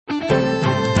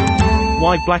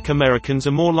Why Black Americans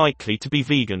are more likely to be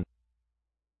vegan.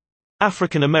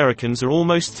 African Americans are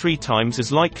almost 3 times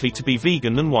as likely to be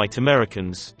vegan than white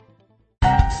Americans.